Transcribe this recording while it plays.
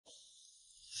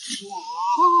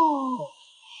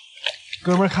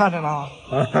哥们儿看着呢，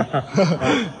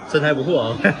身材不错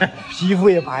啊，皮肤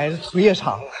也白，腿也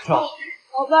长，是吧？宝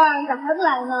贝儿，你咋还不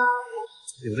来呢？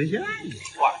有对象。好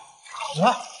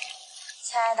了，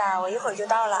亲爱的，我一会儿就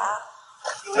到了啊。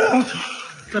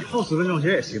再泡10分钟其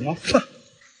实也行啊。老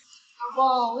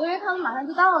公，我以为他们马上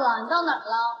就到了，你到哪儿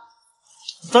了？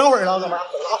等会儿了，哥们儿。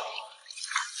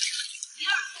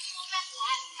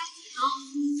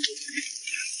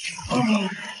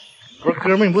不是哥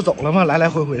们儿，你不走了吗？来来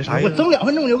回回的啥意思？我整2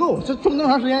分钟就够，这么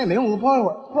长时间也没用，我泡一会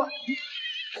儿。不，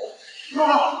爸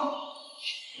爸，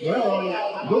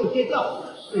有介绍，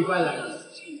最乖了。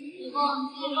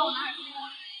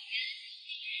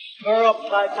开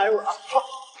会儿啊，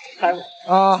开会儿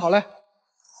啊，好嘞。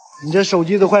你这手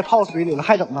机都快泡水里了，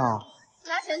还整呢？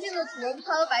拿全镜的图，不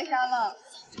泡都白瞎了。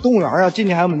动物园啊，进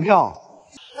去还要门票。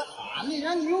你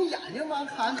让你用眼睛帮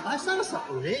看，怎么还上手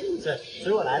呢？你这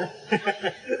水果来了，水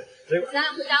果。咱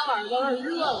俩回家玩吧，有点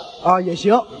热了。啊，也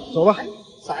行，走吧。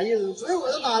啥意思？水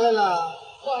果都拿来了。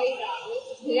不好意思啊，我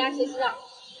回家先洗澡。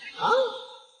啊？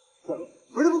不是，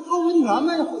这不泡温泉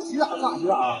吗？洗澡干啥洗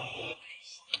澡啊？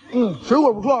水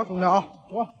果不错，兄弟啊，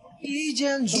走吧。一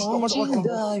见钟情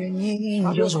的原因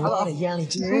就是我的眼里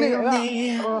只有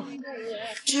你，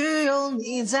只有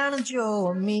你才能救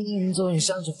我命，昨天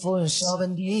上车服用小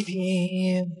本地平。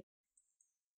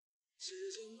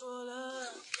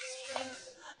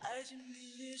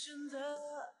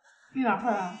去哪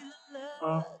换啊？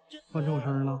啊，换成我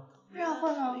声了？为啥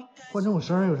换呢？换成我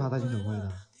声有啥大惊小怪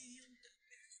的？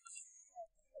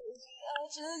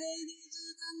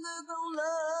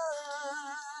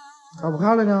咋不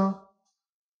看了呢？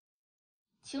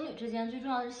情侣之间最重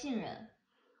要的是信任，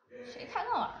谁看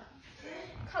那玩意儿？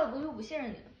看了不就不信任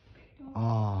你了？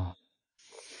啊，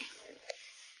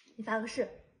你发个誓，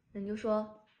那你就说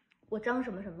我张什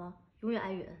么什么永远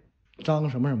爱允恩。张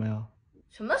什么什么呀？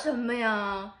什么什么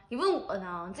呀？你问我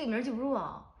呢？你自己名记不住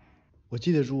啊？我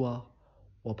记得住啊，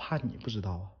我怕你不知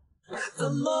道啊。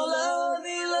怎么了？你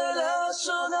来了，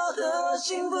说到的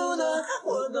幸福呢？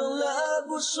我懂了，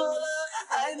不说了，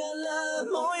爱淡了，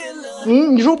梦远了。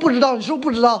你说不知道，你说不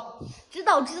知道？知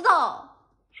道。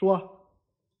说。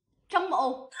张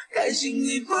某。开心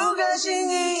你不开心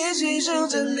你也细数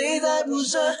着你在不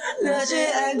舍，那些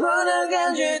爱过的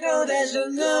感觉都太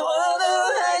深刻，我都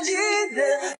还记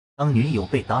得。当女友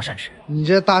被搭讪时，你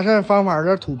这搭讪方法有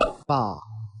点土吧？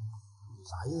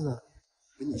啥意思？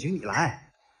你行你来。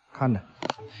看着，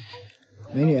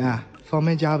美女，方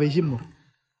便加微信不？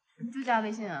你就加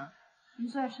微信啊？你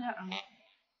出来吃点啊？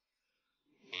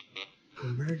哥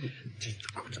们儿，这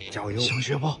交友想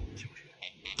学不？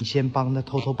你先帮他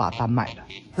偷偷把单买了。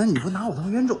那你不拿我当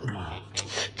冤种吗？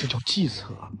这叫计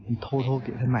策。你偷偷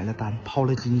给他买了单，抛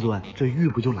了金砖，这玉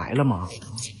不就来了吗？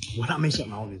我咋没想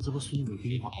到呢？这不孙子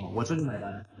兵法吗？我这就买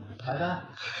单。买单。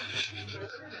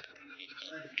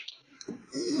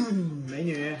美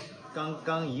女，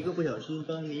刚一个不小心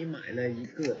帮你买了一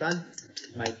个单，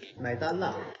买单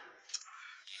了。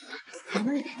哥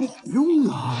们儿，你不用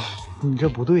啊！你这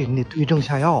不对，你得对症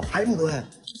下药。还不对？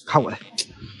看我的。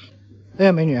哎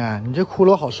呀，美女，你这骷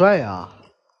髅好帅呀！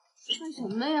干什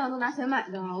么呀？都拿钱买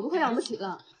的，我都快养不起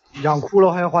了。养骷髅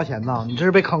还要花钱呢？你这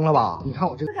是被坑了吧？你看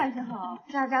我这个。感情好，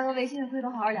咱俩加个微信，回头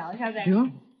好好聊一下呗。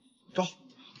行，走。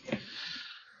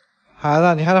孩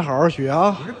子，你还得好好学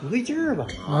啊！不是不对劲儿吧？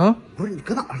啊，不是你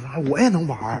搁哪啥？我也能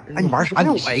玩。哎，你玩啥？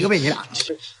我一个呗，你俩。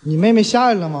你妹妹下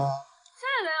来了吗？下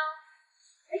来了呀。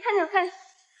哎，看见。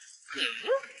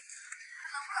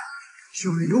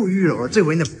兄弟又遇着了，这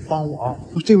回你得帮我啊！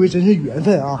这回真是缘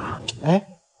分啊！哎，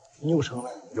你有车没？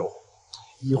有。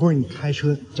一会儿你开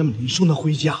车这么，你送她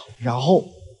回家，然后，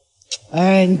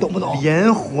哎，你懂不懂？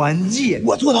连环计，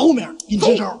我坐在后面给你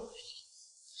支招。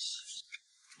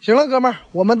行了，哥们儿，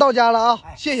我们到家了啊！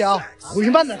谢谢啊，回去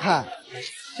慢点开。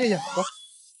谢谢，走。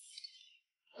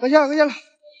搁下了，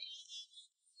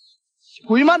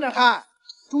回去慢点开，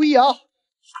注意啊！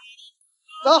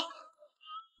走。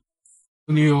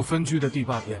女友分居的第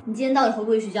8天，你今天到底回不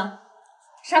回睡觉？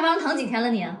沙发上躺几天了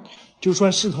你？就算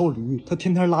是头驴，他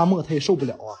天天拉磨，他也受不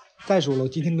了啊。再说了，我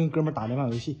今天跟哥们打电话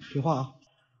游戏，听话啊。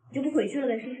你就不回去了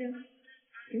呗，是不是？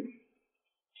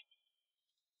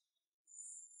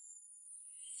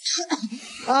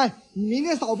哎，你明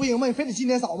天扫不行吗？你非得今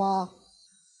天扫吗？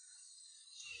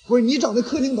不是你整的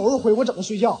客厅都是灰，我整的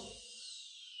睡觉。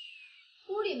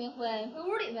屋里没灰，回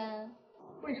屋里呗。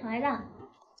屋里床还大。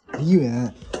李允，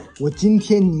我今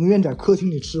天宁愿在客厅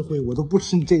里吃灰，我都不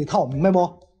吃你这一套，明白不？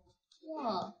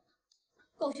哇，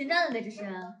狗旋战的呗，这是。行。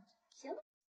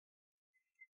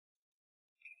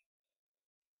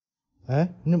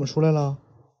哎，你怎么出来了？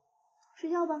睡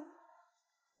觉吧。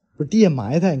不是地下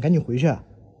埋汰，你赶紧回去。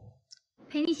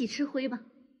陪你一起吃灰吧，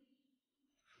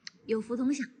有福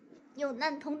同享，有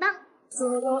难同当。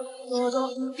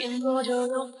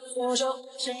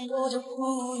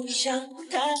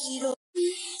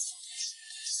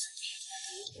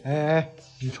哎，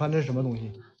你穿的是什么东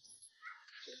西？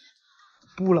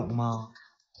不冷吗？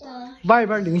外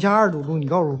边零下2度多，你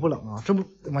告诉我不冷啊？这不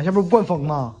往下不是灌风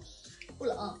吗？不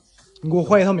冷。你给我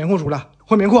换一套棉裤出来，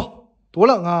换棉裤，多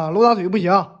冷啊！露大腿不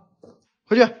行，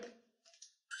回去。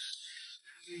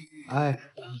哎，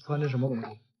你穿的什么东西？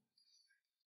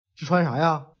是穿啥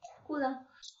呀？裤子。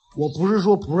我不是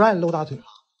说不让你露大腿吗？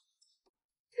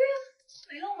对呀，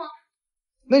没露吗？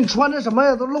那你穿的什么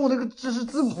呀？都露这个，这是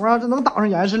字母啊，这能挡上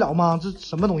严实了吗？这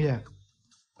什么东西？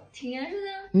挺严实的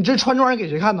呀。你这穿这玩意儿给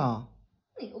谁看呢？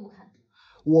你又不看。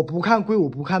我不看归我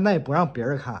不看，那也不让别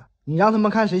人看。你让他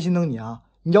们看，谁心疼你啊？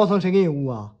你腰疼谁给你捂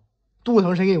啊？肚子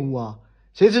疼谁给你捂啊？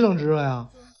谁知知道呀？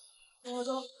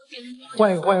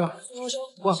换一个，换。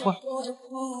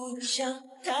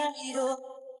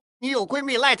你有闺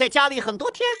蜜赖在家里很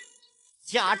多天，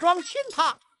假装亲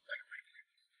她。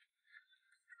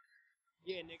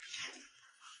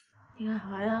你干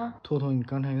啥呀？托托，你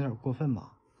刚才有点过分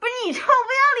吧？不是你臭不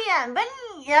要脸吧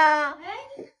你呀！哎，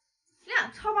你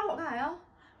俩吵把火干啥呀？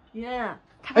约，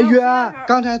哎约，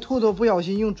刚才兔兔不小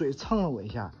心用嘴蹭了我一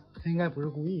下，他应该不是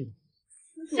故意的。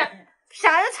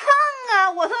啥叫蹭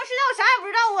啊？我从身上我啥也不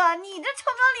知道啊！你这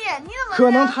臭不要脸，你怎么？可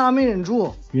能他没忍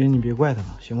住。约，你别怪他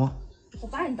了，行吗？我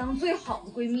把你当最好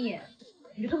的闺蜜，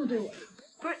你就这么对我？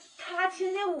不是他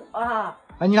亲亲我啊！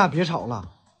哎，你俩别吵了，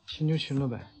亲就亲了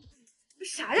呗。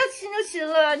啥叫亲就亲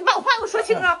了？你把我话给我说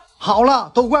清楚。好了，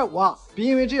都怪我，别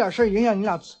因为这点事儿影响你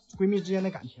俩闺蜜之间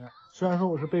的感情。虽然说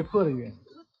我是被迫的约。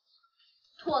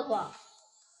托托，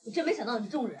我真没想到你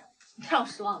是这种人，你太让我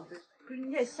失望了。不是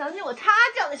你得相信我，他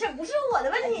讲的事不是我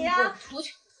的问题呀、哎！出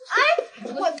去！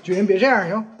哎，我举人别这样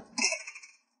行。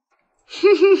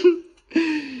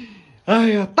哎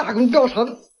呀，大功告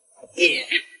成！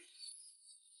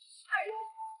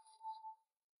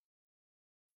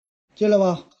进来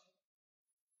吧。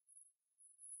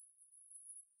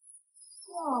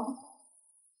哇，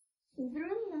你这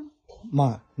呢？妈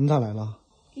呀，你咋来了？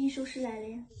给你收拾来了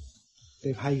呀。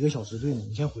得排1个小时队呢，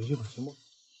你先回去吧，行不？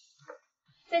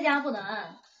在家不能，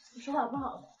你手法不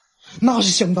好的。那是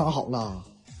相当好了。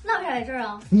那为啥来这儿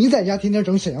啊？你在家天天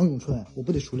整沈阳咏春，我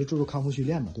不得出来做康复训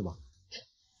练吗？对吧？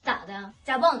咋的？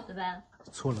家暴你的呗？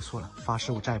错了，发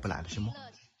誓我再也不来了，行不？发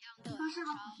誓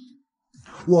吧。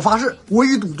我发誓，我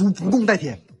与赌毒不共戴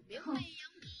天。哼，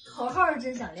口号是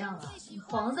真响亮啊！你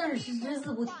黄字是只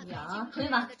字不提啊！同意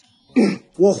吧？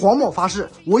我黄某发誓，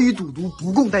我与赌毒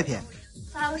不共戴天。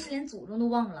发个誓连祖宗都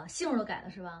忘了，姓都改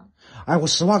了是吧？哎，我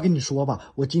实话跟你说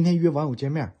吧，我今天约网友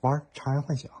见面玩长安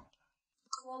幻想。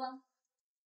说吧。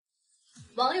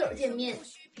网友见面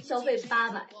消费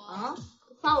800啊，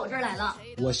发我这儿来了。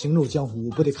我行走江湖，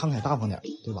我不得慷慨大方点，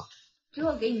对吧？最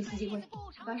后给你一次机会，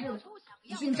发誓吧。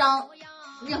你姓张，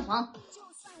你姓黄。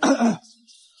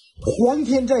皇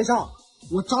天在上，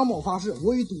我张某发誓，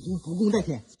我与赌毒不共戴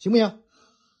天，行不行？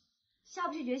下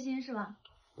不去决心是吧？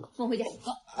送回家。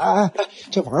哎，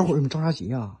这玩会儿你着啥急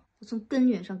呀？我从根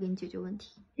源上给你解决问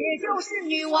题。也就是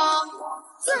女王，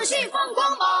自信放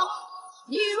光芒，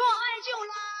你若爱就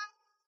来。